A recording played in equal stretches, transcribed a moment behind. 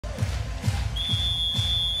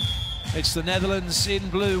It's the Netherlands in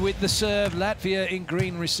blue with the serve, Latvia in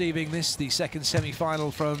green receiving this, the second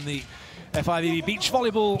semi-final from the FIVB Beach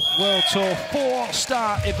Volleyball World Tour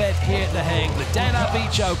 4-star event here at The Hague, the Dana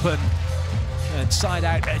Beach Open. And side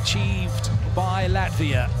out achieved by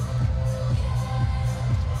Latvia.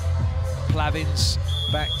 Plavins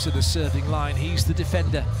back to the serving line. He's the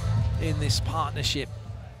defender in this partnership.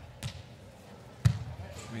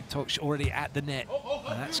 Tocs already at the net,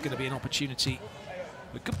 and that's going to be an opportunity.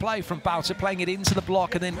 A good play from Bouter, playing it into the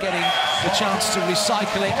block and then getting the chance to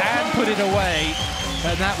recycle it and put it away.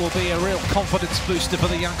 And that will be a real confidence booster for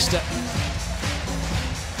the youngster.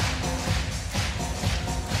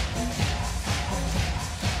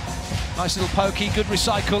 Nice little pokey, good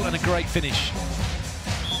recycle and a great finish.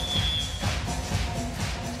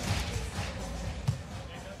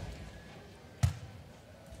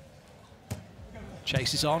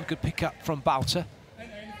 Chases on, good pick up from Bouter.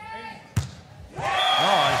 Oh,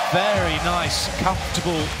 a very nice,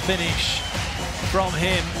 comfortable finish from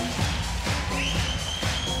him.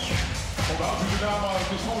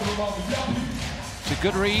 It's a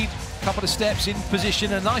good read, couple of steps in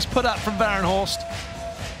position, a nice put up from Varenhorst.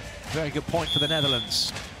 Very good point for the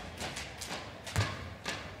Netherlands.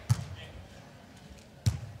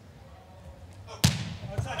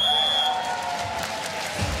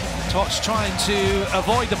 Tocs trying to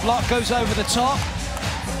avoid the block, goes over the top.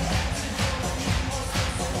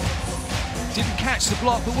 Didn't catch the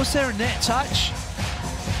block, but was there a net touch?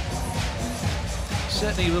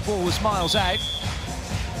 Certainly the ball was miles out.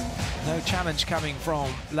 No challenge coming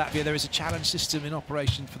from Latvia. There is a challenge system in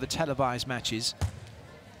operation for the televised matches.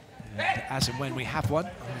 And as and when we have one,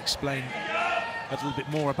 I'll explain a little bit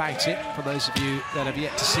more about it for those of you that have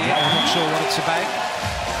yet to see it or not sure what it's about.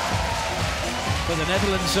 But the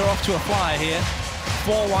Netherlands are off to a flyer here,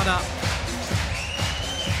 4-1 up.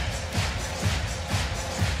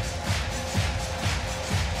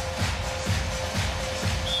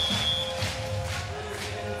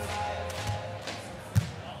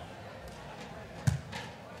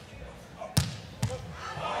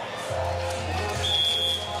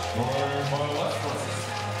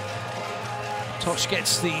 Tocs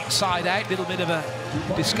gets the side out, little bit of a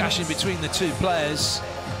discussion between the two players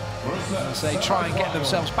as they try and get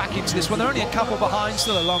themselves back into this one. They're only a couple behind,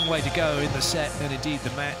 still a long way to go in the set and indeed the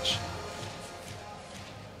match.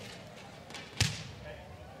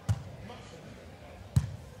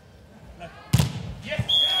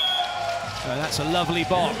 So that's a lovely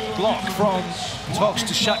block from Tocs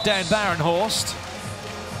to shut down Varenhorst.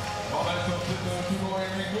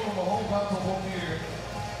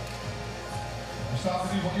 Er staat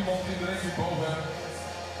in ieder geval iemand in de rekening boven hem.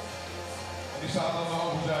 En die staat aan de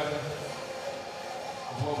overzijde.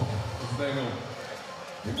 Voorlopig is het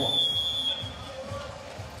 1-0.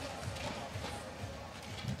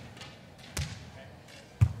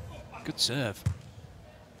 Good serve.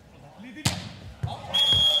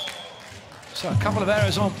 So a couple of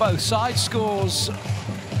errors on both sides. Scores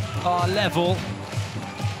are level.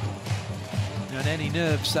 And any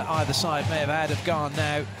nerves that either side may have had have gone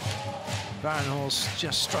now. Varenhorst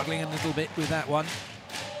just struggling a little bit with that one.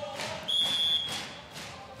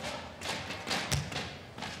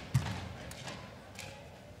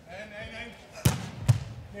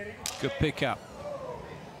 Good pick up.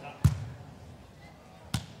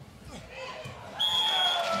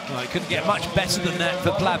 Well, it couldn't get much better than that for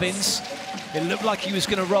Plavins. It looked like he was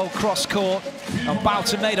going to roll cross court, and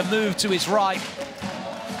Bouter made a move to his right.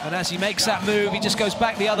 And as he makes that move, he just goes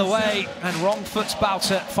back the other way, and wrong foots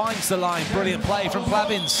Bouter, finds the line. Brilliant play from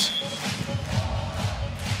Plavins.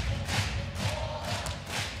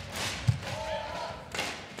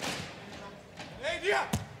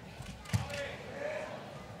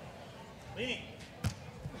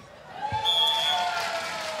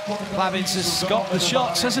 Plavins has got the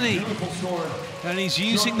shots, hasn't he? And he's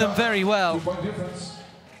using them very well.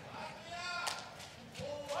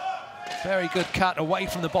 Very good cut away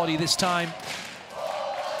from the body this time.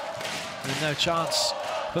 And no chance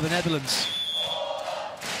for the Netherlands.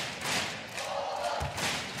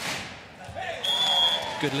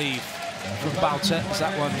 Good leave from Bouter, as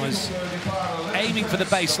that one was aiming for the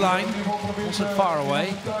baseline. Wasn't far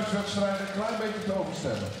away.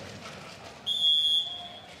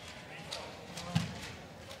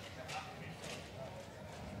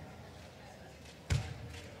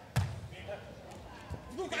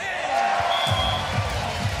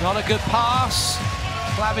 Not a good pass.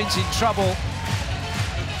 Plavins in trouble.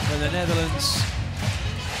 And the Netherlands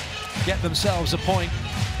get themselves a point.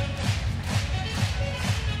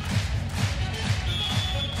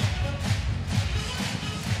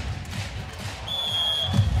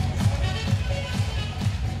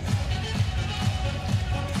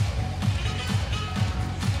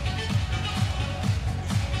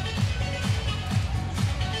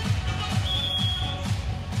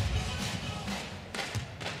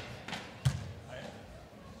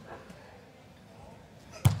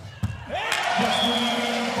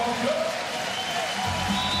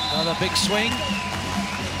 Another big swing.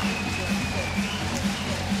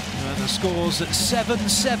 And the score's at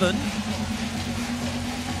 7-7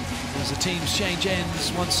 as the teams change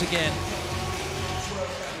ends once again.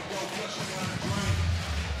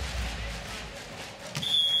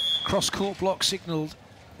 Cross-court block signalled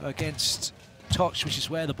against Tocs, which is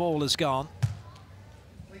where the ball has gone.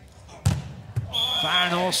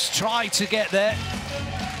 Varenhorst tried to get there.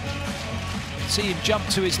 See him jump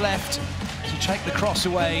to his left to take the cross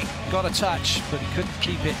away. Got a touch, but he couldn't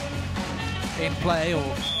keep it in play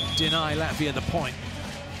or deny Latvia the point.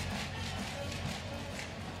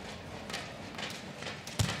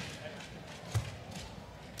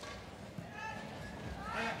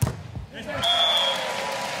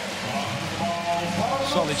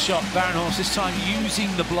 Solid shot, Varenhorst this time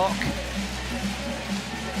using the block.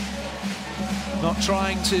 Not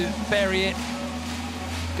trying to bury it.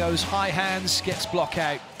 Goes high hands, gets block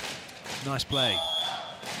out. Nice play.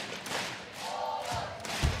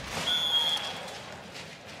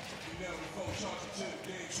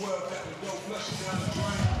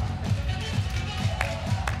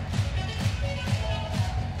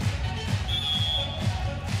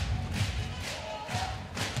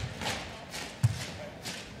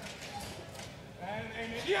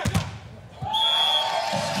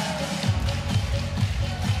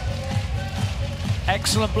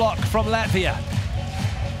 Excellent block from Latvia.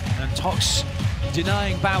 And Tocs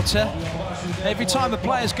denying Bouter. Every time a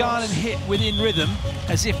player's gone and hit within rhythm,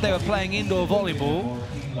 as if they were playing indoor volleyball,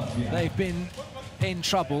 they've been in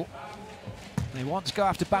trouble. They want to go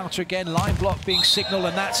after Bouter again. Line block being signalled,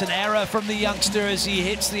 and that's an error from the youngster as he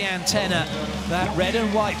hits the antenna. That red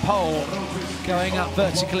and white pole going up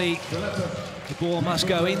vertically. The ball must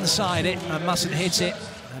go inside it and mustn't hit it.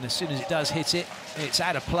 And as soon as it does hit it, it's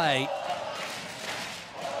out of play.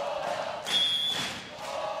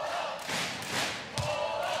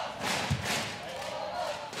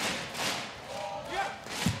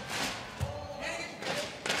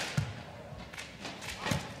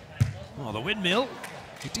 Oh, the windmill,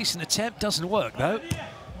 a decent attempt, doesn't work though.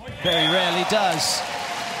 Very rarely does.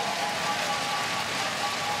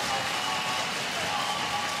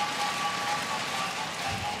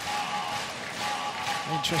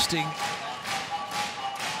 Interesting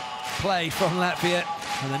play from Latvia,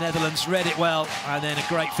 and the Netherlands read it well, and then a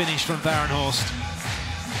great finish from Varenhorst.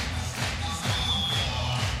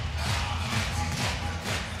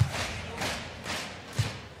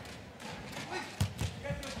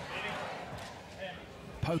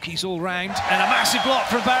 Pokies all round, and a massive block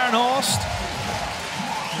from Varenhorst.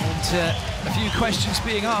 And a few questions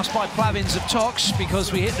being asked by Plavins of Tocs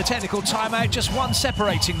because we hit the technical timeout, just one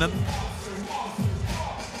separating them.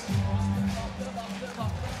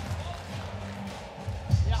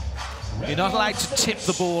 You're not allowed to tip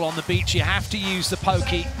the ball on the beach, you have to use the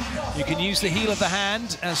pokey. You can use the heel of the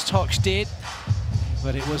hand, as Tocs did,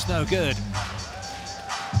 but it was no good.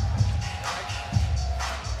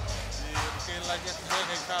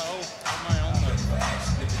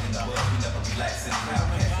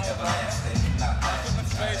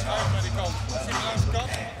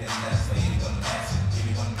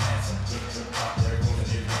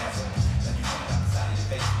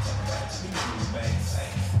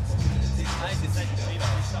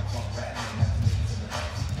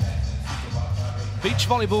 Beach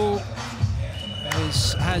volleyball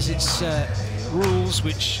has its rules,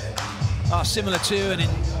 which are similar to, and in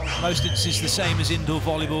most instances the same as indoor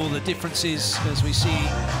volleyball. The difference is, as we see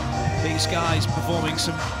these guys performing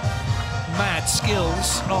some mad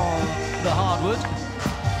skills on the hardwood,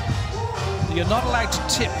 you're not allowed to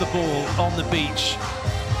tip the ball on the beach.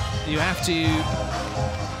 You have to,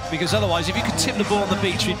 because otherwise if you could tip the ball on the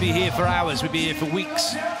beach, we'd be here for hours, we'd be here for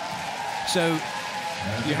weeks. So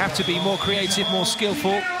you have to be more creative, more skillful,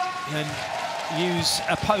 and use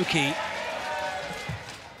a pokey,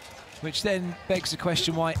 which then begs the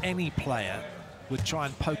question why any player would try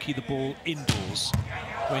and pokey the ball indoors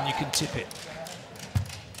when you can tip it.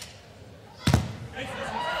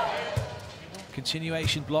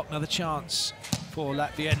 Continuation block, another chance for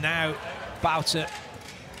Latvia. Now Bouter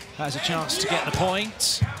has a chance to get the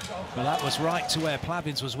point, but that was right to where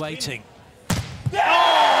Plavins was waiting.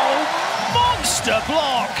 Oh, monster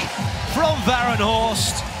block from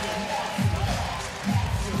Varenhorst.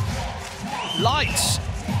 Lights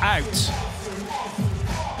out.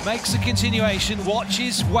 Makes a continuation,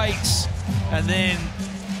 watches, waits, and then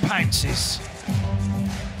pounces.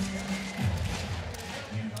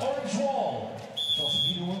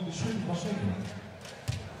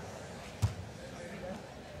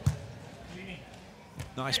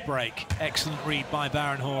 Nice break, excellent read by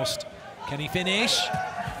Varenhorst. Can he finish?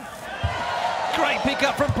 Great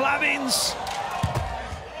pickup from Plavins.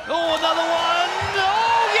 Oh, another one.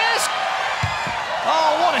 Oh, yes.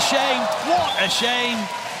 Oh, what a shame. What a shame.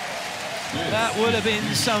 That would have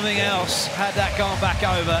been something else had that gone back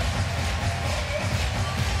over.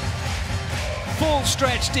 Full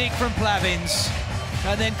stretch dig from Plavins.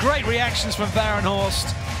 And then great reactions from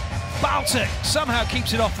Varenhorst. Bouter somehow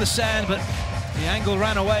keeps it off the sand, but the angle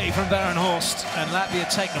ran away from Varenhorst, and Latvia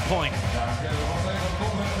take the point.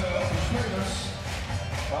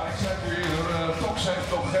 Tocs heeft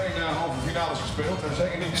nog geen halve finales gespeeld. En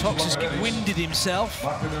zeker niet Tocs has winded himself.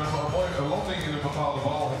 Maakt een mooie landing in een bepaalde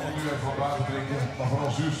bal. En nu even wat water drinken. Maar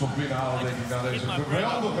vooral zuurstof binnenhalen, denk ik, na deze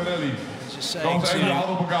geweldige rally. Dat is één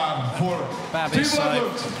op elkaar voor Babis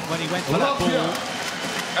when he went for that ball.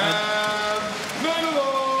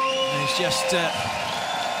 He's just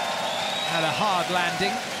had a hard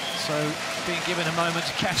landing, so being given a moment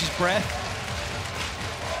to catch his breath.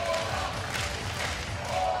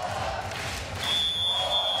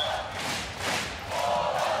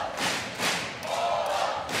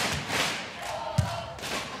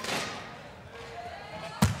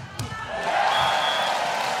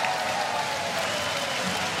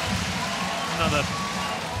 Another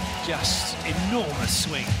just enormous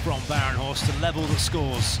swing from Varenhorst to level the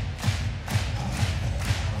scores.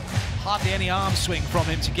 Hardly any arm swing from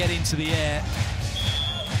him to get into the air.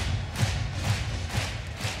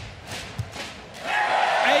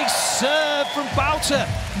 A serve from Bouter,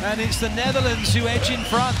 and it's the Netherlands who edge in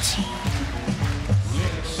front.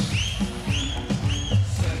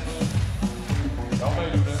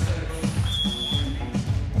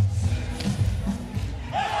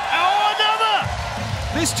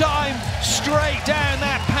 This time, straight down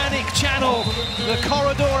that panic channel, the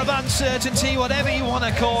corridor of uncertainty, whatever you want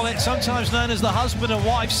to call it, sometimes known as the husband and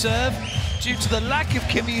wife serve, due to the lack of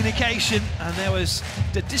communication, and there was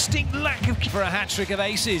the distinct lack of for a hat-trick of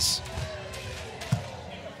aces.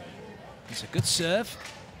 It's a good serve,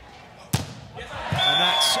 and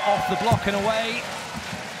that's off the block and away.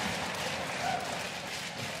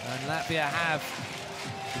 And Latvia have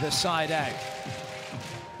the side out.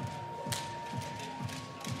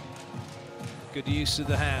 Good use of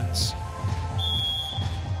the hands.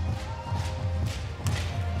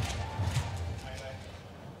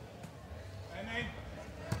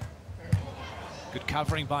 Good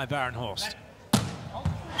covering by Varenhorst.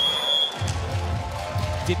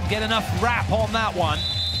 Didn't get enough wrap on that one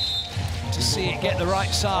to see it get the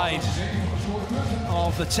right side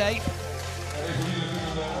of the tape.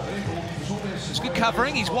 It's good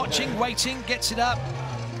covering, he's watching, waiting, gets it up.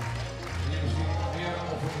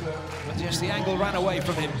 But just the angle ran away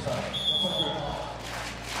from him.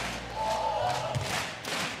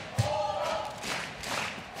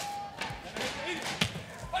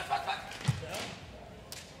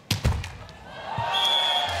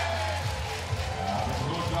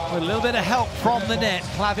 With a little bit of help from the net,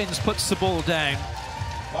 Plavins puts the ball down.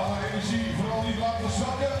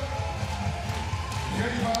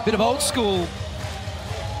 Bit of old school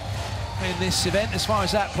in this event as far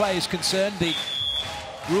as that play is concerned. The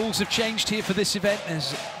rules have changed here for this event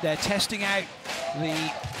as they're testing out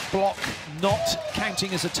the block not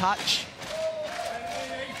counting as a touch.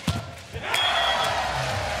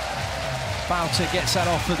 Bouter gets that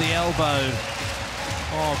off of the elbow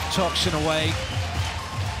of Tocs and away.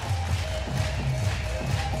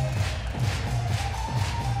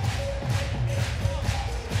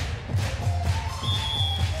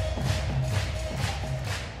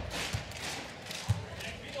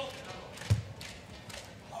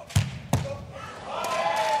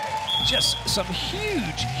 Just some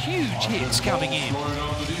huge, huge hits coming in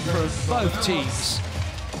from both teams.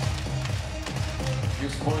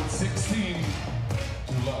 Gives point 16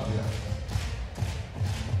 to Latvia.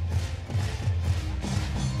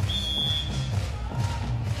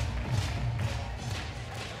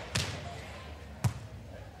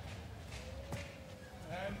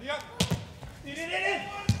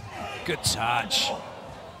 Good touch.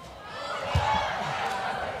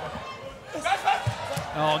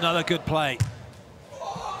 Oh, another good play.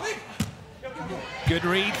 Good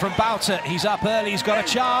read from Bouter. He's up early, he's got a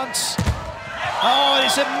chance. Oh,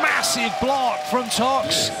 it's a massive block from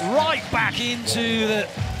Tocs, right back into the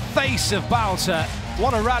face of Bouter.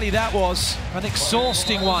 What a rally that was, an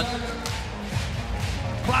exhausting one.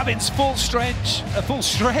 Plavins full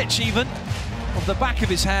stretch even, of the back of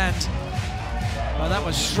his hand. Well, that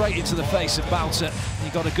was straight into the face of Bouter. He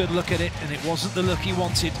got a good look at it, and it wasn't the look he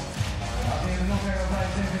wanted.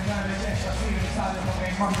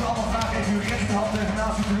 Mag ik allemaal graag even uw rechterhand even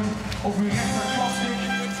naast u doen, of uw rechterklastik.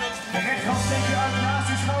 De rechterhand steek je uit naast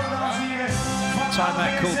uw schouder, dames en heren.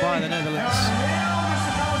 Timeout called by the Netherlands.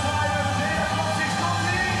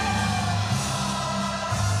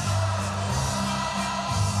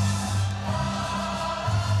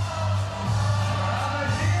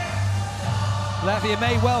 Latvia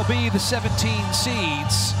may well be the 17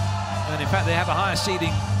 seeds, and in fact they have a higher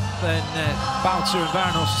seeding than Bouter and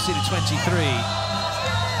Varenhorst, seeded 23.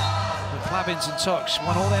 But Plavins and Tocs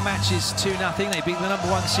won all their matches 2-0. They beat the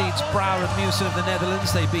 #1 seeds Brouwer and Musen of the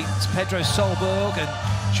Netherlands. They beat Pedro Solberg and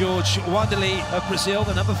George Wanderley of Brazil,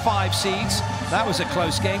 the #5 seeds. That was a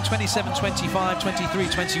close game, 27-25,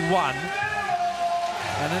 23-21.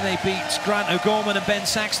 And then they beat Grant O'Gorman and Ben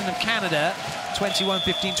Saxton of Canada,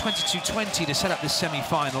 21-15, 22-20 to set up this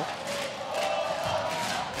semi-final.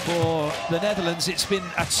 For the Netherlands, it's been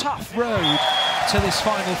a tough road to this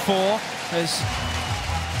Final Four as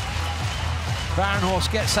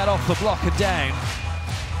Varenhorst gets that off the block and down.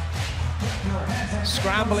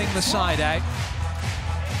 Scrambling the side out.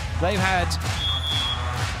 They've had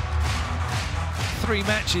 3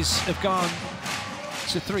 matches have gone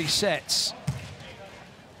to 3 sets.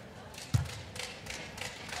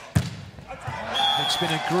 It's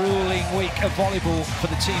been a grueling week of volleyball for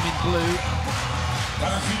the team in blue.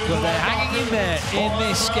 But they're hanging in there in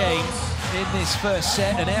this game, in this first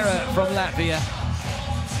set. An error from Latvia.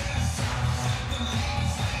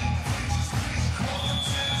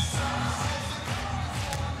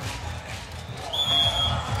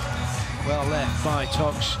 Well left by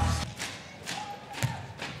Tocs.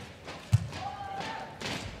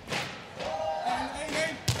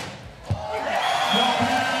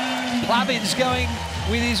 Plavins going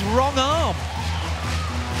with his wrong arm.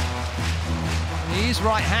 He is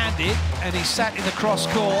right-handed and he's sat in the cross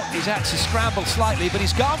court. He's had to scramble slightly, but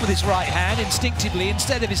he's gone with his right hand instinctively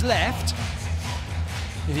instead of his left.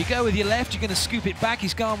 If you go with your left, you're going to scoop it back.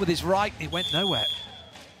 He's gone with his right. It went nowhere.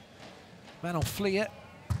 Manuel Fleer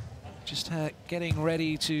just getting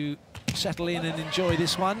ready to settle in and enjoy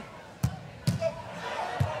this one.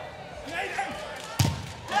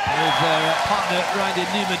 With their partner, Reinier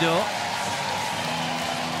Numador.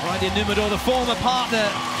 Reinier Numador, the former partner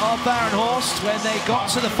of Varenhorst when they got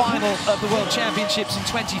to the final of the World Championships in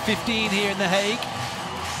 2015 here in The Hague.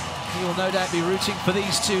 He will no doubt be rooting for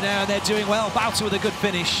these two now, and they're doing well. Bouter with a good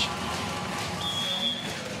finish.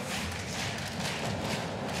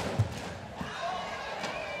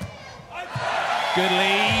 Good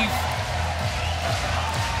leave.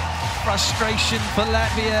 Frustration for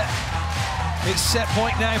Latvia. It's set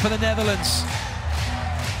point now for the Netherlands.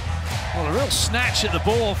 Well, a real snatch at the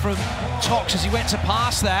ball from Tocs as he went to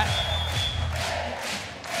pass that.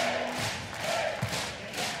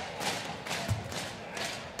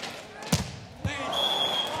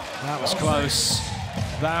 That was close.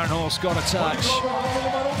 Varenhorst got a touch.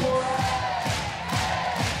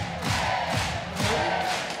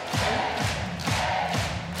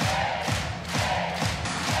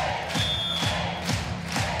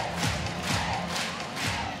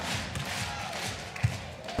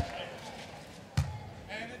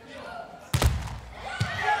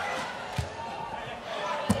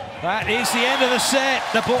 That is the end of the set.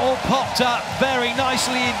 The ball popped up very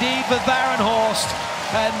nicely indeed for Varenhorst,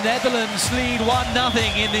 and Netherlands lead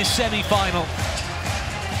 1-0 in this semi-final.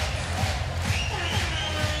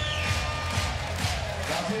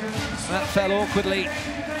 That fell awkwardly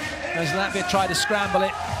as Latvia tried to scramble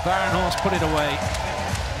it. Varenhorst put it away.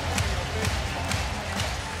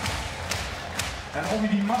 En om je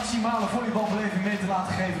die maximale volleybalbeleving mee te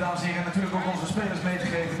laten geven, dames en heren, en natuurlijk ook onze spelers mee te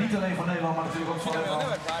geven, niet alleen van Nederland, maar natuurlijk ook van Nederland.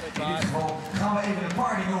 In dit geval gaan we even een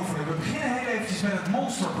paar dingen oefenen. We beginnen heel eventjes met het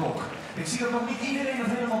monsterblok. Ik zie dat nog niet iedereen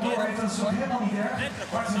het helemaal door heeft, dat is ook helemaal niet erg.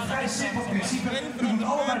 Maar het is een vrij simpel principe. U doet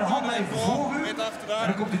allebei de handen even voor u. En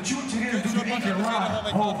dan komt de tune erin en doet u 1 keer laag,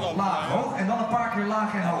 hoog, laag, hoog. En dan een paar keer laag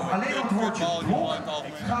en hoog. Alleen op het woordje blok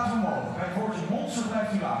gaat u omhoog. Bij het woordje monster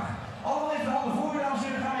blijft u laag. Allemaal even de handen voor u, dames en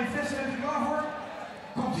heren. Gaan we even testen. Bent u klaar voor?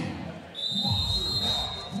 Komt-ie.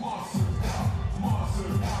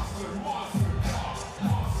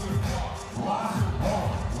 Laag,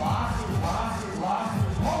 hoog, laag, laag, laag,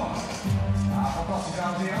 hoog. Nou, fantastisch,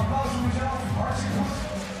 dames en heren. Applaus voor mezelf. Hartstikke goed.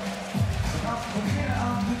 We gaan beginnen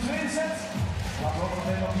aan de tweede set. Laten we ook nog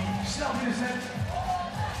even op die snel binnen set.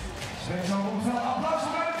 Zweet zo op het veld. Applaus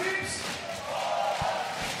voor beide teams.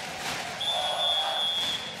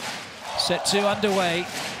 Set 2 underway.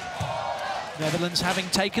 Netherlands having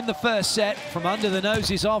taken the first set from under the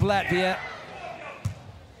noses of Latvia.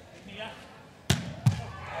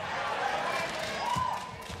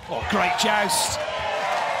 Oh, great joust.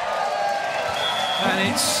 And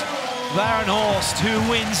it's Varenhorst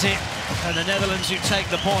who wins it, and the Netherlands who take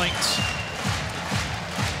the point.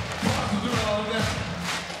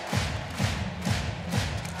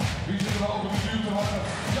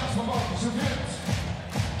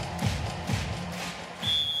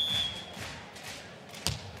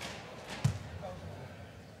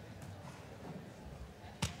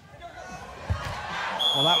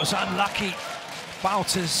 Well, that was unlucky.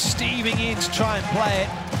 Bouter steaming in to try and play it,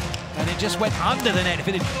 and it just went under the net. If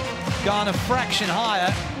it had gone a fraction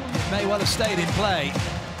higher, it may well have stayed in play.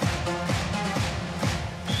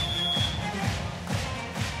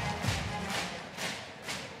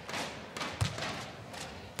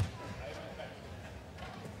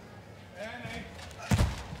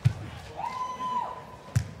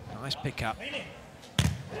 Nice pickup.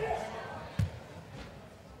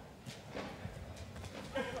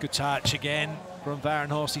 Good touch again from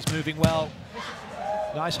Varenhorst. He's moving well.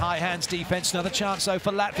 Nice high hands defense. Another chance though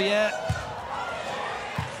for Latvia.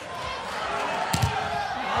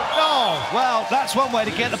 Oh, well, that's one way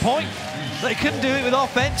to get the point. They couldn't do it with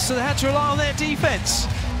offense, so they had to rely on their defense.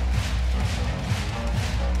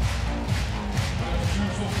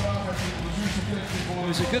 It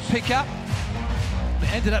was a good pickup.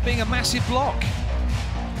 It ended up being a massive block.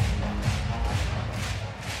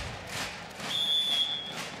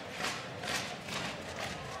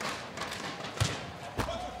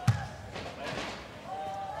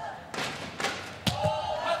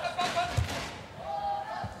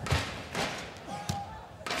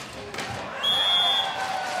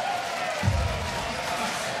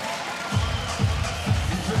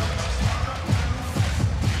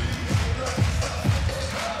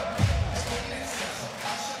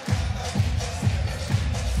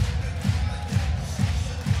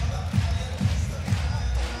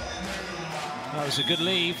 That was a good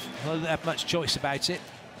leave. I didn't have much choice about it.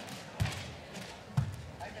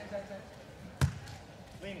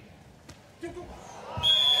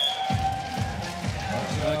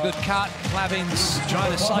 A good cut. Plavins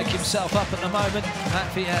trying to psych himself up at the moment.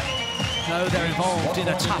 Latvia, no, they're involved in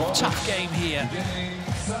a tough game here.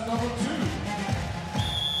 Set number 2.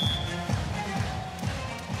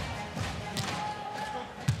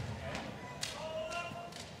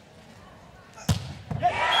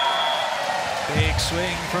 Big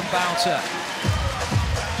swing from Bouter.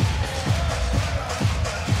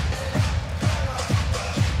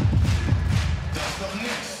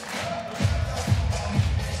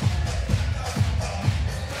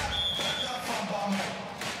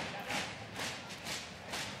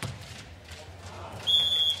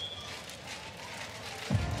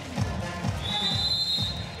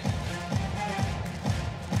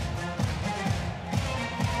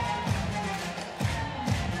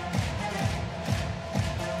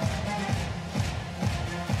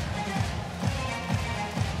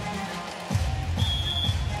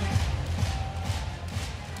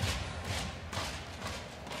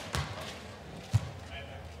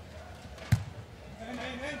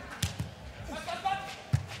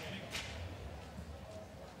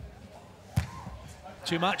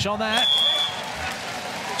 Too much on that.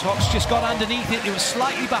 Tocs just got underneath it. It was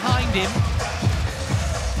slightly behind him.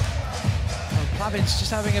 Oh, Plavins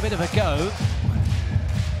just having a bit of a go.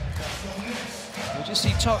 We'll just see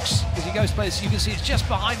Tocs as he goes to play this. You can see it's just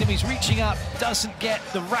behind him. He's reaching up. Doesn't get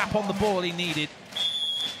the wrap on the ball he needed.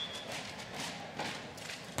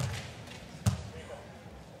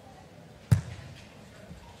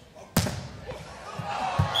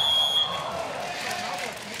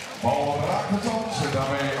 Bal raakt met Tocs en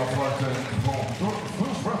daarmee afwachten gevolgd door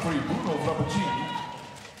first referee Bouter.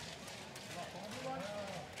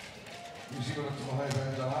 Je ziet dat het nog even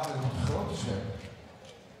in de herhaling op het grote scherm.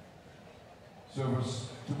 Service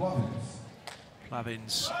to Plavins.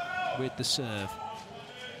 Plavins with the serve.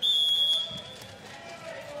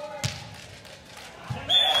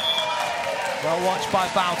 Well watched by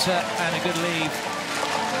Bouter and a good leave.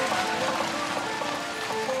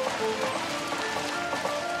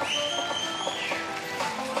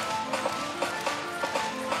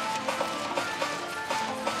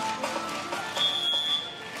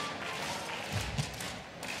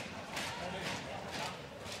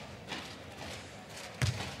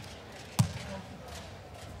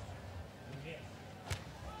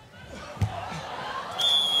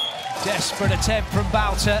 Desperate attempt from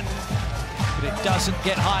Bouter, but it doesn't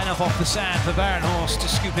get high enough off the sand for Varenhorst to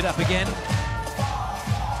scoop it up again.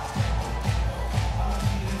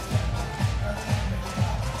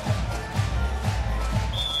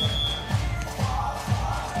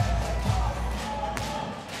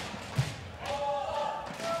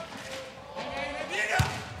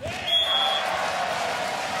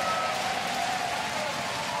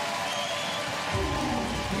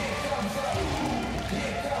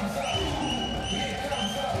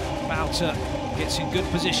 Bouter gets in good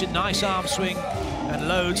position, nice arm swing, and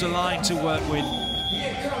loads of line to work with.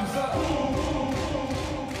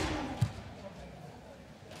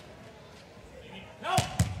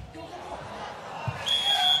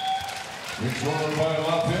 Bij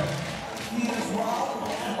Latvia.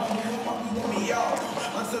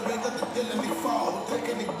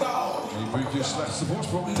 Die puntjes slechtste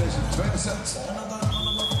voorsprong in deze tweede set.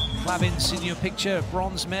 Plavins in your picture,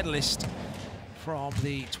 bronze medalist from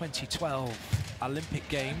the 2012 Olympic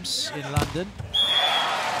Games in London.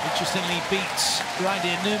 Interestingly beats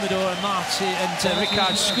Reindeer Numador and Martin and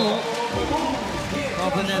Richard School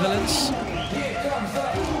of the Netherlands.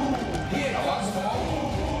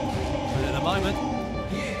 But at the moment,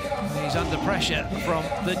 he's under pressure from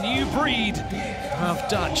the new breed of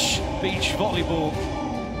Dutch beach volleyball.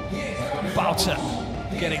 Bouter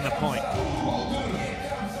getting the point.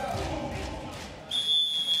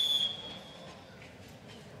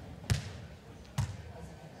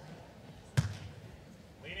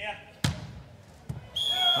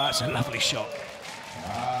 That's a lovely shot.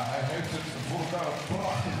 Hij heeft het voor elkaar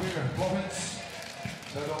prachtig weer. Plavins,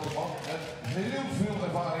 zijn dan de man en heel veel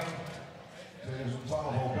ervaring. 2012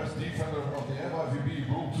 al best defender of the FIVB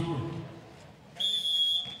World Tour.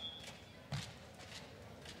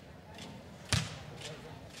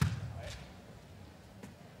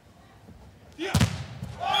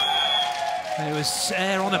 There was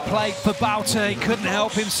air on a plate for Bouter. He couldn't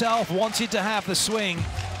help himself, wanted to have the swing.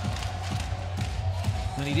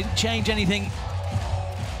 And he didn't change anything.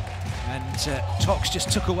 And Tocs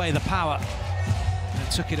just took away the power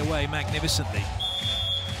and took it away magnificently.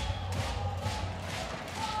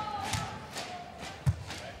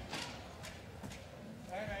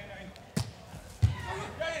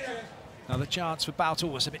 Another chance for Bouter,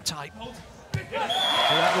 was a bit tight. So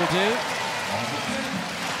that will do.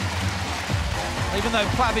 Even though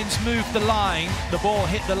Plavins moved the line, the ball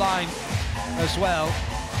hit the line as well.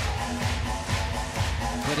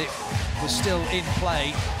 But it was still in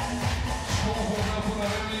play.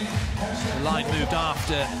 The line moved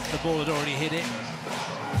after the ball had already hit it.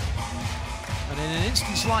 And in an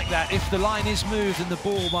instance like that, if the line is moved and the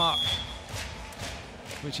ball mark,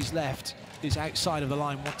 which is left, is outside of the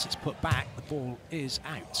line once it's put back, the ball is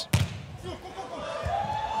out.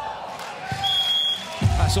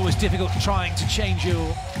 That's always difficult, trying to change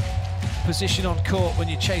your position on court when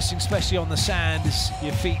you're chasing, especially on the sand, as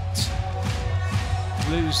your feet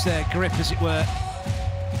lose their grip, as it were.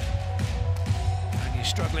 And you're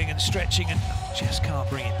struggling and stretching and just can't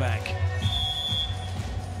bring it back.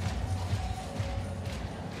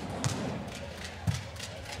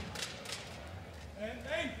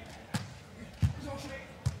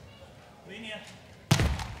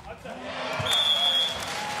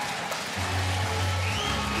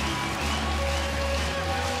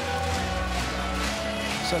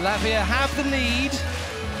 So Latvia have the lead,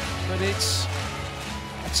 but it's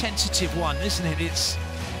a tentative one, isn't it?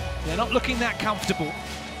 They're not looking that comfortable,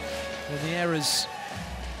 and the errors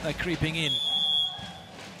are creeping in.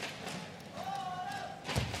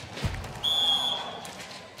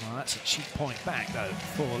 Well, that's a cheap point back, though,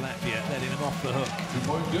 for Latvia, letting them off the hook. 2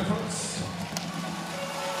 point difference.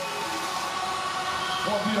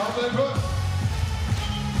 Wat die hand even.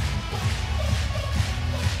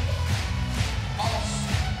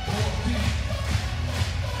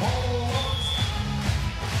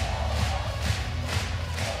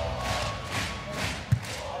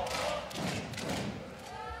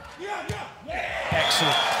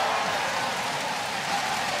 Excellent.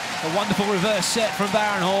 A wonderful reverse set from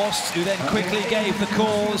Varenhorst, who then quickly gave the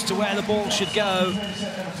call as to where the ball should go.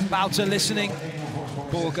 Bouter listening.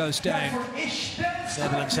 Ball goes down.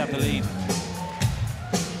 Netherlands have the lead.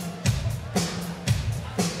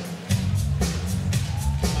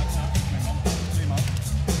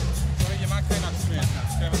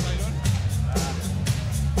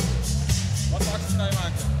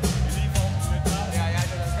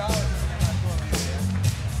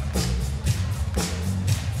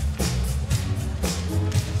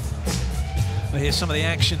 Well, here's some of the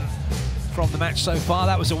action from the match so far.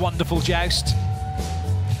 That was a wonderful joust.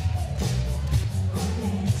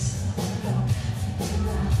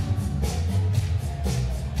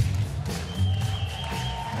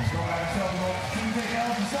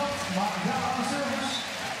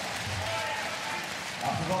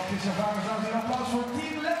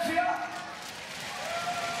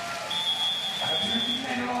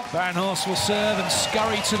 Varenhorst will serve and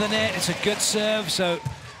scurry to the net. It's a good serve, so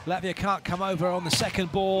Latvia can't come over on the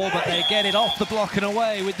second ball, but they get it off the block and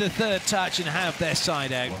away with the third touch and have their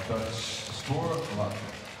side out.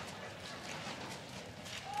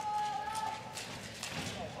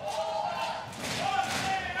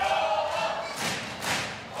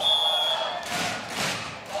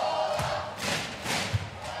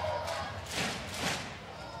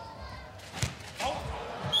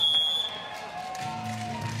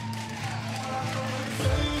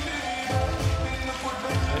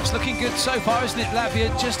 It's looking good so far, isn't it?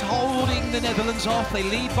 Latvia just holding the Netherlands off. They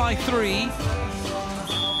lead by 3.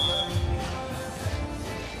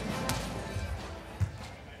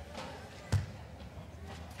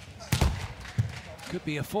 Could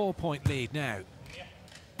be a 4-point lead now.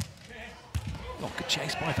 Oh, good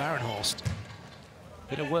chase by Varenhorst.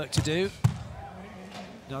 Bit of work to do.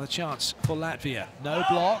 Another chance for Latvia. No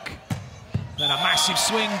block. Then a massive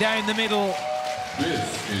swing down the middle.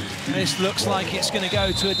 This looks like it's going to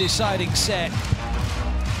go to a deciding set.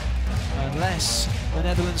 Unless the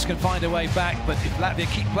Netherlands can find a way back, but if Latvia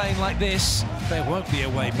keep playing like this, there won't be a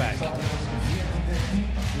way back.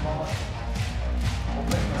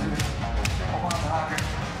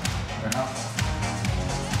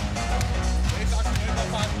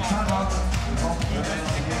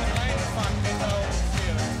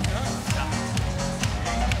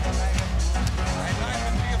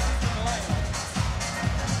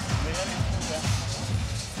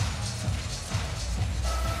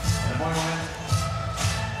 Mooi moment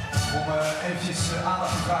om eventjes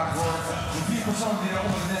aandacht te vragen voor de 4 personen die er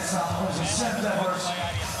onder het net staan, onze centlevers.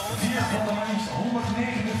 4 van de maar liefst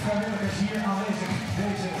 190 vrijwilligers hier aanwezig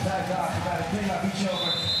deze 5 dagen bij de Villa Beach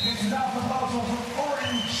Over. Geef vandaag een applaus voor onze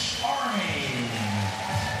Orange Army.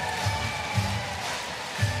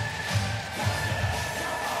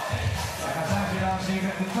 Daar zijn we, dames en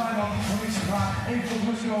heren. De time-out voor niets gevraagd. Even tot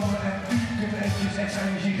rust komen en u kunt eventjes extra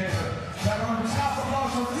energie geven. Daarom een beschaafd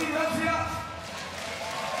applaus voor Team Latvia.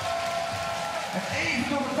 En even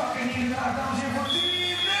door de takken hier inderdaad, dames en heren, voor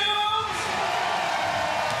Team Nederland.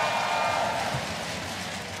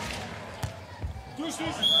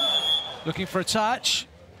 Looking for a touch.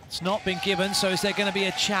 It's not been given, so is there going to be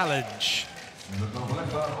a challenge?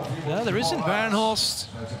 No, there isn't. Varenhorst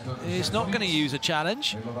is not going to use a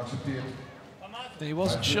challenge. He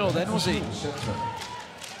wasn't sure then, was he?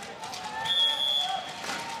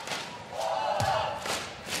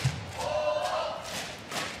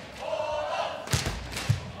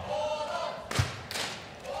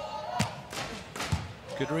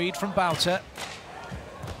 Good read from Bouter.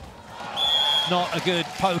 Not a good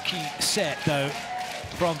pokey set, though,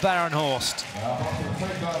 from Varenhorst.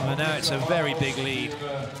 And now it's a very big lead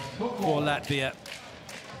for Latvia.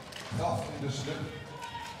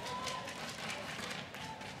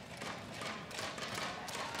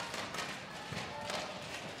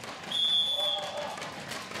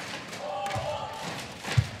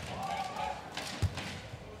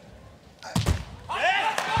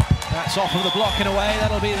 That's off of the block in a way.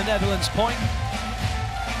 That'll be the Netherlands' point.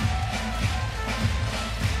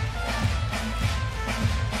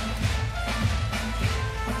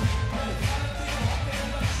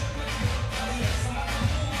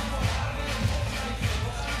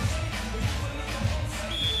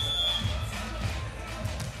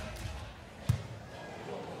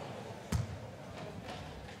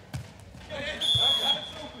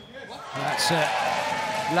 That's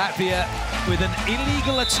Latvia with an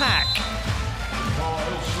illegal attack.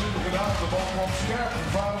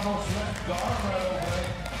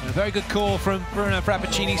 A very good call from Bruno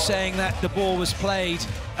Frappuccini saying that the ball was played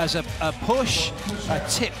as a push, a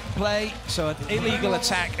tip play, so an illegal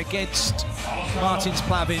attack against Martins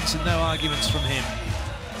Plavins and no arguments from him.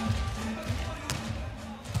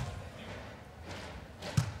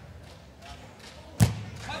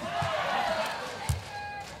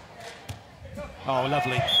 Oh,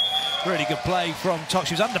 lovely. Really good play from Tocs.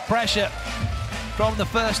 She was under pressure from the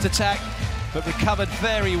first attack, but recovered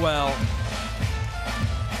very well.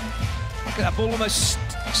 Look at that ball almost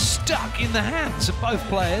stuck in the hands of both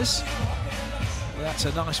players. Well, that's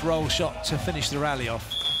a nice roll shot to finish the rally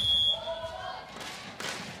off.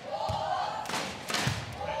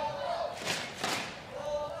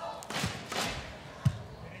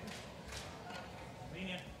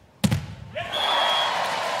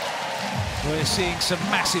 We're seeing some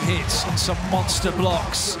massive hits and some monster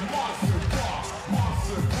blocks.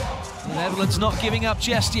 The Netherlands not giving up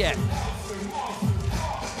just yet.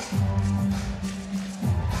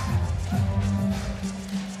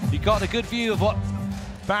 You got a good view of what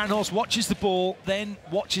Varenhorst watches the ball, then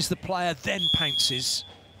watches the player, then pounces.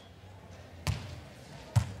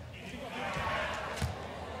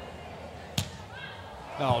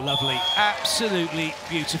 Oh, lovely. Absolutely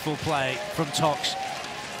beautiful play from Tocs.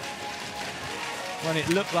 When it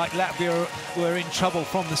looked like Latvia were in trouble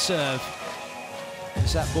from the serve,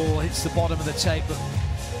 as that ball hits the bottom of the tape, but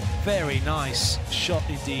very nice shot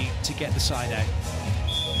indeed to get the side out.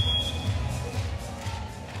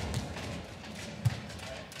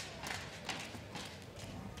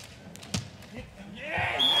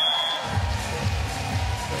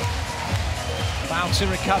 Bouter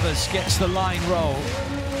recovers, gets the line roll.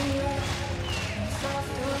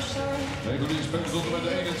 Regulier spelen tot en met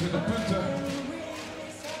de 21 punten.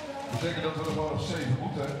 Dat betekent dat we er maar op 7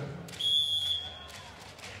 moeten.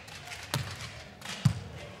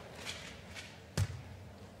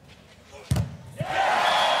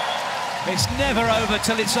 It's never over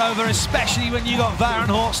till it's over, especially when you got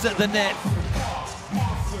Varenhorst at the net.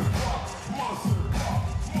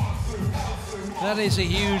 That is a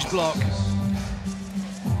huge block.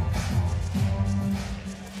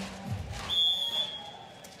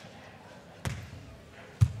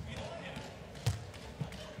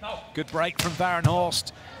 Good break from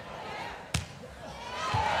Varenhorst.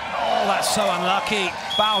 Oh, that's so unlucky.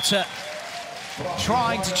 Bouter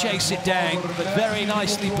trying to chase it down, but very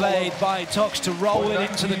nicely played by Tocs to roll it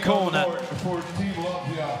into the corner. For Team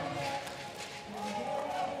Latvia.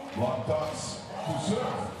 One Tocs to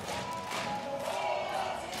serve.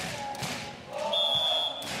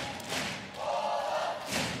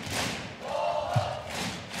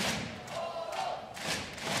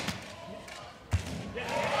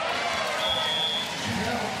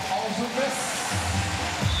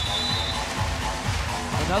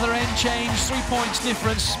 Another end change, 3 points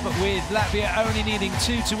difference, but with Latvia only needing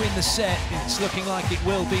 2 to win the set, it's looking like it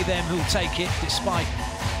will be them who'll take it, despite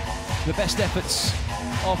the best efforts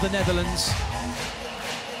of the Netherlands.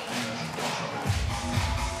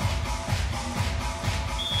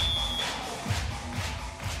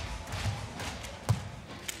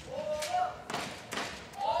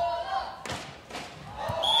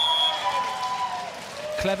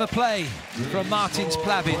 Clever play from Martins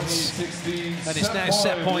Plavins, and it's now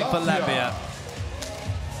set point for Latvia.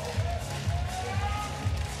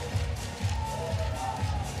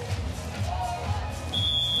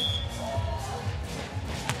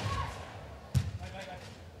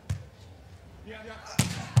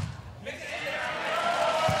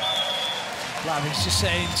 Plavins just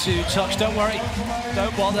saying to Tocs, don't worry,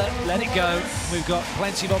 don't bother, let it go. We've got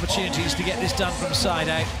plenty of opportunities to get this done from side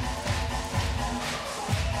out.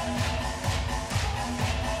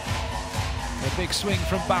 A big swing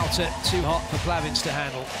from Bouter, too hot for Plavins to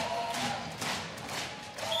handle.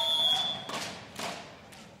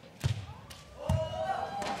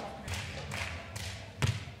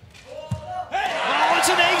 Oh, it's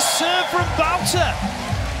an ace serve from Bouter!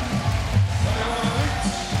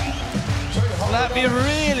 Latvia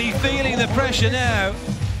really feeling the pressure now.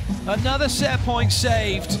 Another set point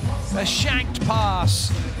saved, a shanked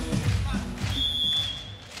pass.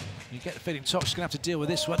 You get the feeling Tocs is going to have to deal with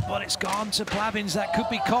this one, but it's gone to Plavins. That could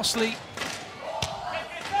be costly.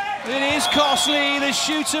 It is costly. The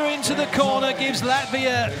shooter into the corner gives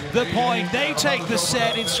Latvia the point. They take the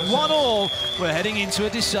set. It's 1-1. We're heading into a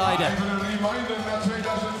decider.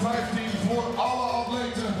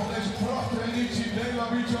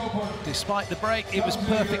 Despite the break, it was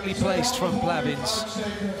perfectly placed from Plavins.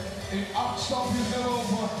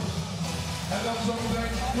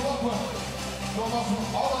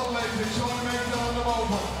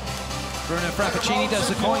 Bruno Frappuccini does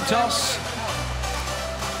the coin toss.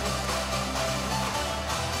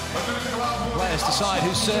 Players decide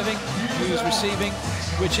who's serving, who's receiving,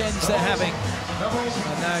 which ends they're having.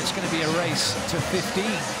 And now it's going to be a race to 15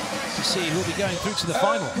 to see who'll be going through to the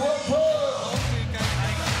final.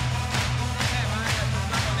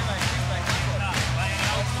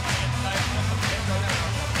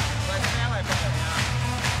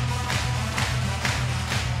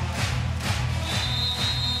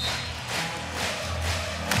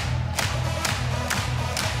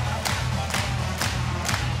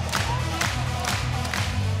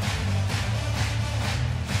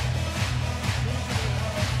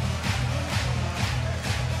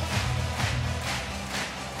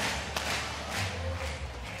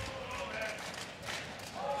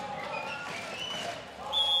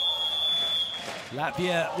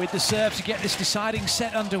 Latvia with the serve to get this deciding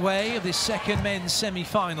set underway of this second men's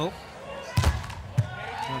semi-final.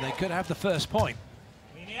 Well, they could have the first point.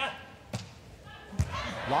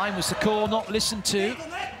 Line was the call, not listened to.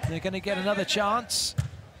 They're going to get another chance.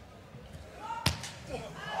 And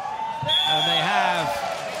they have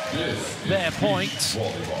their point.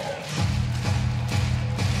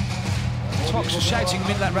 Tocs was shouting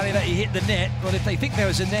mid that rally that he hit the net. Well, if they think there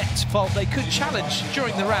was a net fault, they could challenge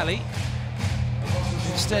during the rally.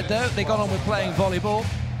 Instead, though, they got on with playing volleyball,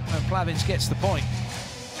 and Plavins gets the point.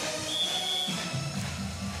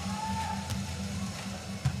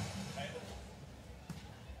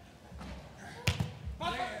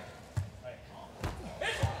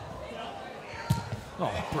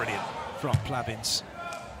 Oh, brilliant from Plavins.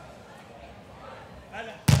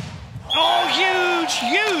 Oh,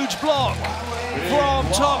 huge block from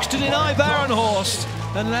Tocs to deny Varenhorst,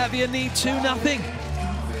 and Latvia need 2-0.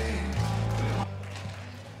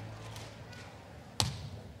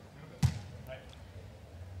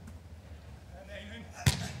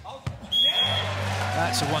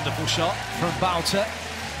 That's a wonderful shot from Bouter.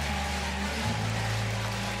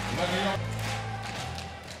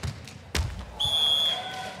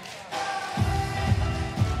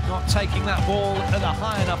 Not taking that ball at a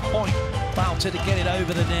high enough point, Bouter, to get it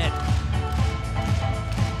over the net.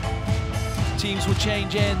 Teams will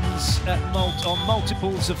change ends at on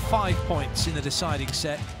multiples of 5 points in the deciding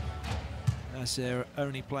set, as they're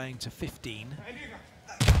only playing to 15.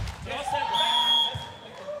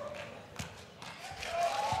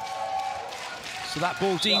 So that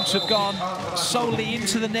ball deemed to have gone solely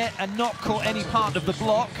into the net and not caught any part of the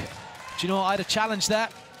block. Do you know what? I'd have challenged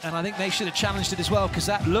that, and I think they should have challenged it as well, because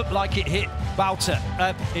that looked like it hit Bouter.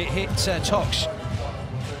 It hit Tocs.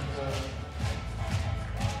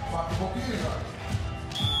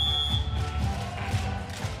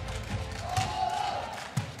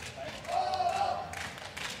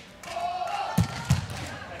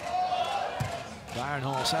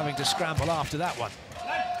 Varenhorst having to scramble after that one.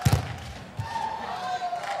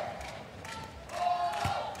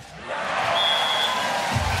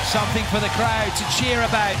 Something for the crowd to cheer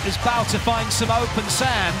about as Bouter finds some open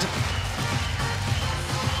sand.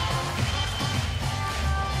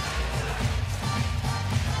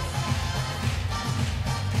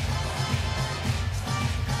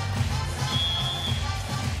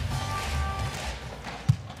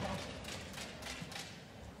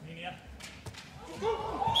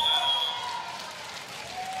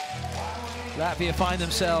 Latvia find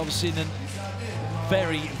themselves in a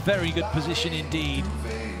very, very good position indeed.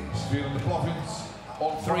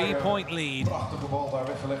 3-point lead.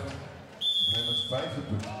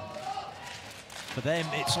 For them,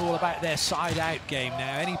 it's all about their side-out game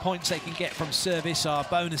now. Any points they can get from service are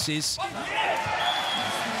bonuses.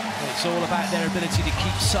 It's all about their ability to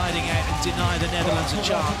keep siding out and deny the Netherlands a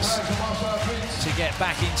chance to get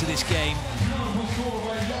back into this game.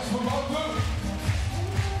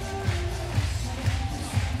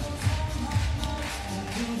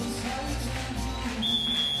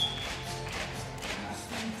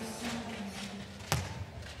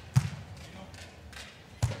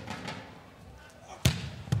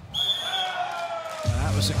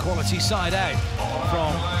 A quality side out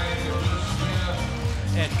from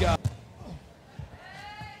Edgar.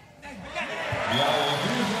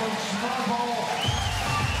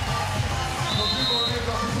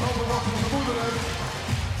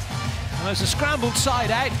 And there's a scrambled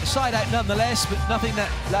side out nonetheless, but nothing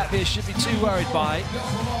that Latvia should be too worried by.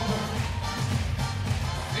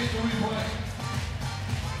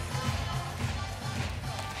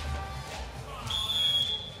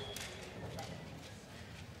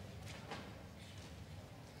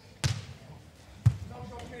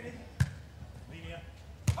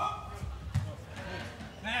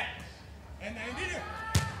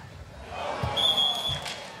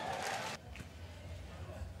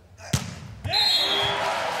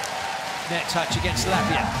 Net touch against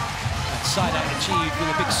Latvia. And side out achieved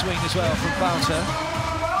with a big swing as well from Bouter.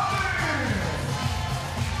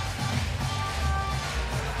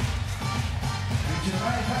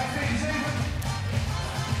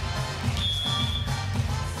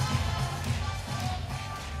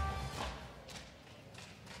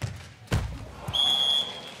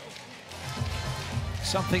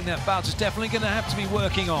 Something that Bouter's definitely going to have to be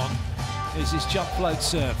working on is his jump float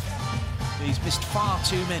serve. He's missed far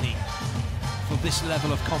too many for this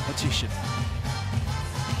level of competition.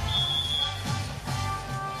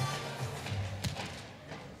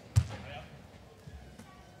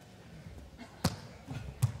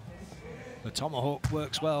 The tomahawk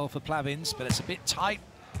works well for Plavins, but it's a bit tight.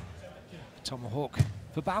 Tomahawk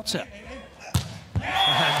for Bouter. And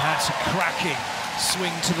that's a cracking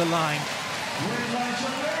swing to the line.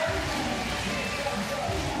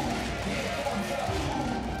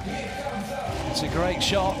 It's a great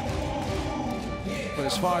shot, but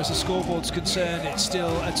as far as the scoreboard's concerned, it's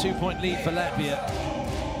still a 2-point lead for Latvia.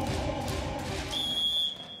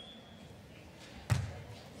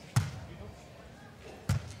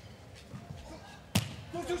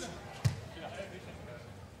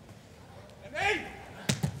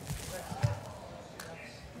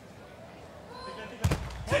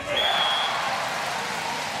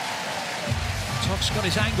 Tocs got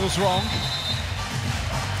his angles wrong.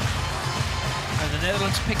 And the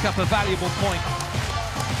Netherlands pick up a valuable point.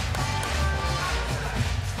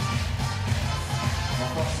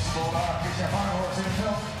 Fantastische bal daar, Varenhorst in het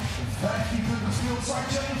veld. 15 punten gespeeld, side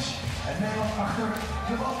change. En Nederland achter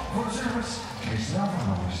de bal voor de service.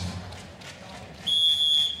 Varenhorst.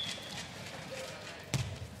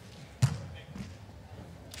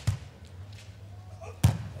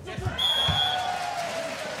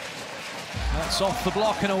 That's off the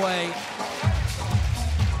block and away.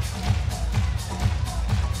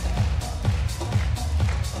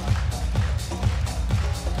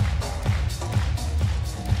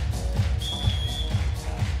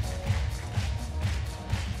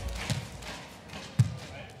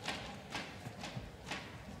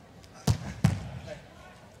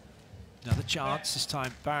 chance. This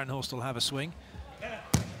time Varenhorst will have a swing.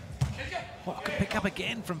 What could pick up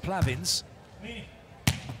again from Plavins?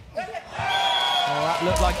 Oh, that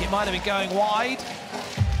looked like it might have been going wide.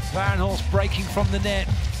 Varenhorst breaking from the net.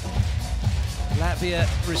 Latvia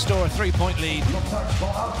restore a 3-point lead.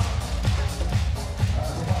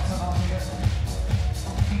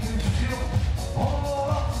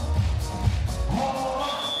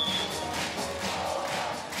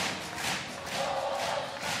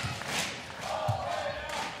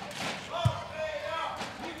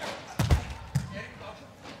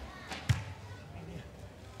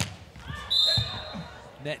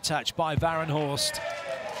 Net touch by Varenhorst.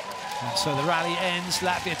 And so the rally ends.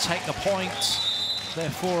 Latvia take the point.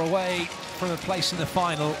 They're 4 away from a place in the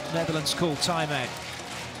final. Netherlands call timeout.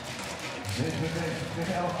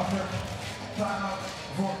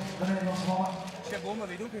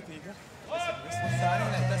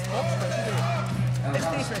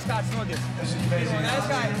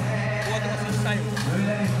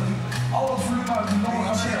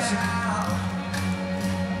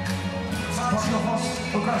 Pak je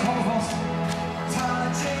vast, elkaars handen vast.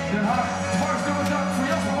 Den Haag, dwars door het dak voor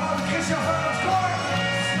Jasper Wout, Christian Varenhorst, klaar!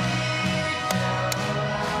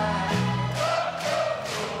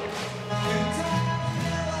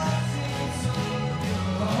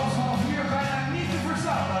 Dat was vanaf hier bijna niet te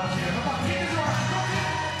verstaan, dames en heren. Dat mag niet eens waar. Komt in!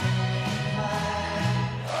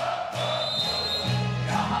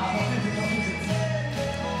 Ja, dat is het, dat is het.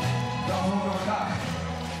 Dat is ook door elkaar.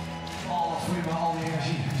 Alles vloeibaar, al die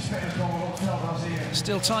energie. Spelers komen op het veld, dames en heren.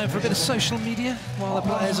 Still time for a bit of social media while the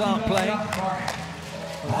players aren't playing.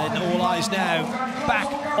 And then all eyes now back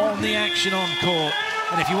on the action on court.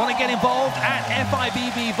 And if you want to get involved at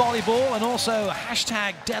FIVB Volleyball and also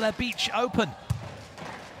hashtag Della Beach Open.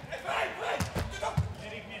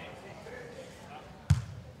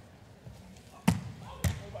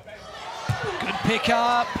 Good pick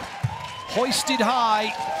up, hoisted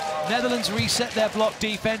high. Netherlands reset their block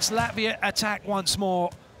defense. Latvia attack once more.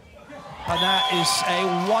 And that is a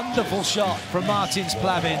wonderful shot from Martins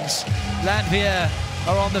Plavins. Latvia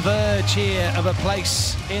are on the verge here of a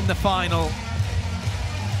place in the final.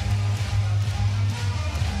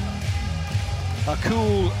 A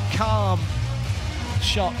cool, calm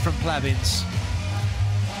shot from Plavins.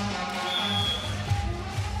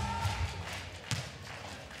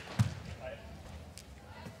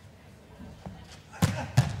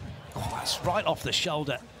 Oh, that's right off the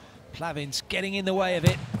shoulder. Plavins getting in the way of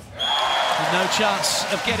it. And no chance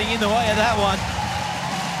of getting in the way of that one.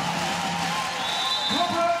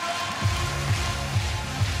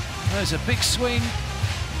 There's a big swing.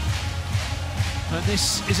 And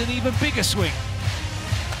this is an even bigger swing.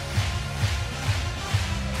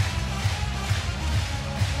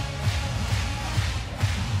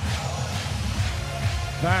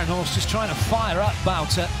 Varenhorst just trying to fire up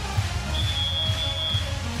Bouter.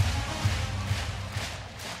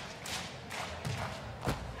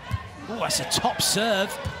 Oh, that's a top serve.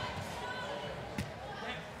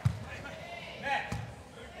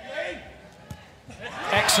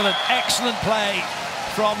 Excellent, excellent play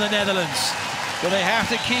from the Netherlands. But they have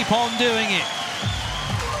to keep on doing it.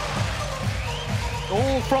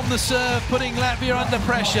 All from the serve, putting Latvia under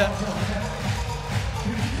pressure.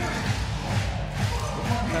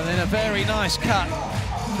 And then a very nice cut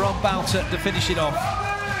from Bouter to finish it off.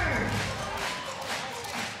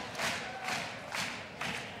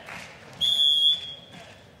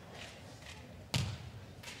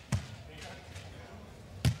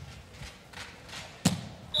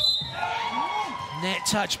 Net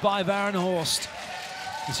touch by Varenhorst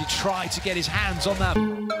as he tried to get his hands on that.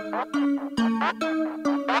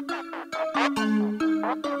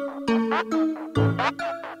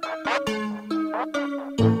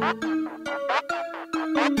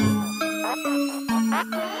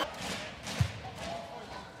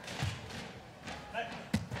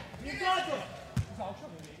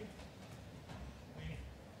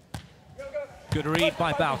 Good read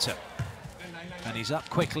by Bouter. And he's up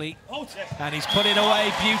quickly, and he's put it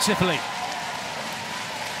away beautifully.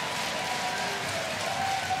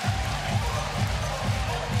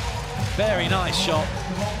 Very nice shot.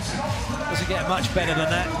 Doesn't get much better than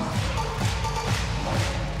that.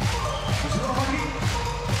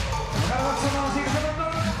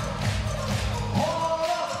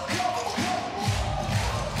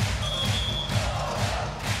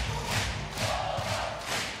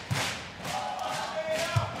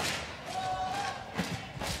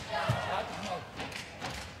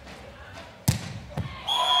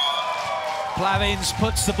 Plavins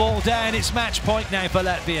puts the ball down. It's match point now for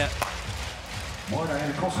Latvia. Mooi, daar in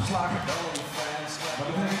de cross geslagen.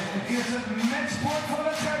 Dat betekent het eerste matchpoint van de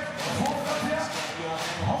wedstrijd. Voor Latvia.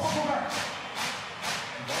 Handen voorbij.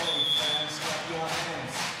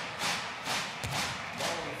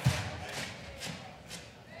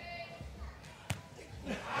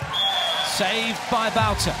 Saved by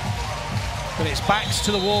Bouter. But it's backs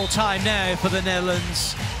to the wall time now for the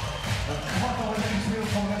Netherlands.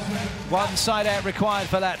 One side out required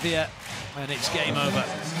for Latvia, and it's game over.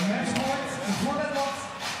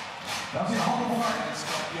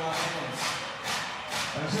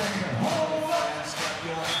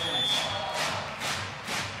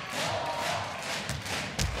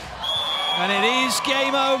 And it is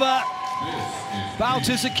game over.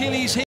 Bouter's Achilles heel.